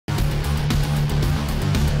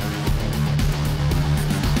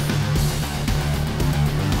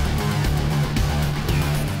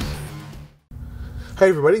Hey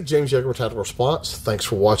everybody, James Yeager with Tactical Response. Thanks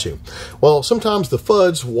for watching. Well, sometimes the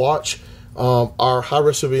FUDs watch our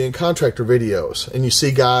high-risk civilian contractor videos, and you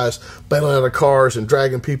see guys bailing out of cars and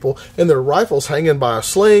dragging people, and their rifles hanging by a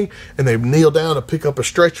sling, and they kneel down to pick up a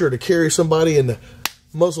stretcher to carry somebody, and the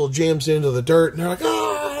muzzle jams into the dirt, and they're like,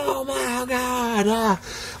 oh my God.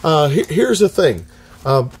 Here's the thing.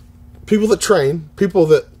 People that train, people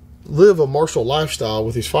that live a martial lifestyle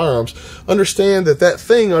with these firearms, understand that that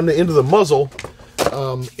thing on the end of the muzzle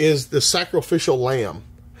is the sacrificial lamb.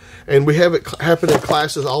 And we have it happen in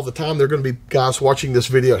classes all the time. There are going to be guys watching this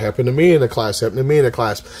video. It happened to me in a class, happened to me in a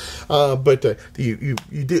class. You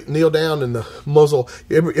kneel down in the muzzle.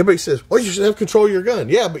 Everybody says, well, you should have control of your gun.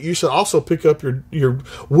 Yeah, but you should also pick up your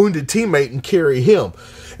wounded teammate and carry him.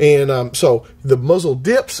 And so the muzzle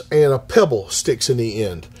dips and a pebble sticks in the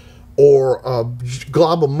end, or a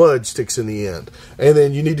glob of mud sticks in the end, and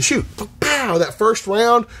then you need to shoot. Pow! That first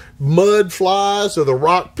round, mud flies, or the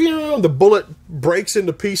rock, pew, the bullet breaks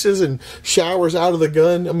into pieces and showers out of the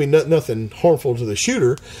gun. I mean, nothing harmful to the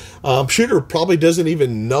shooter. Shooter probably doesn't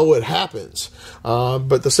even know it happens.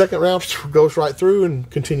 But the second round goes right through and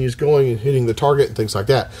continues going and hitting the target and things like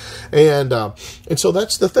that. And so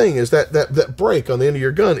that's the thing, is that break on the end of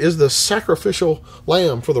your gun is the sacrificial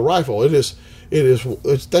lamb for the rifle. That's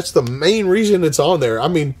the main reason it's on there. I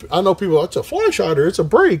mean, I know people, it's a fly shotter, it's a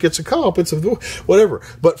break, it's a comp, it's a whatever.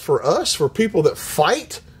 But for us, for people that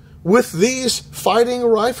fight with these fighting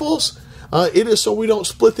rifles, it is so we don't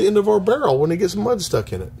split the end of our barrel when it gets mud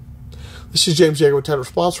stuck in it. This is James Yeager with Tactical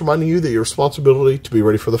Response, reminding you that your responsibility to be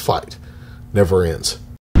ready for the fight never ends.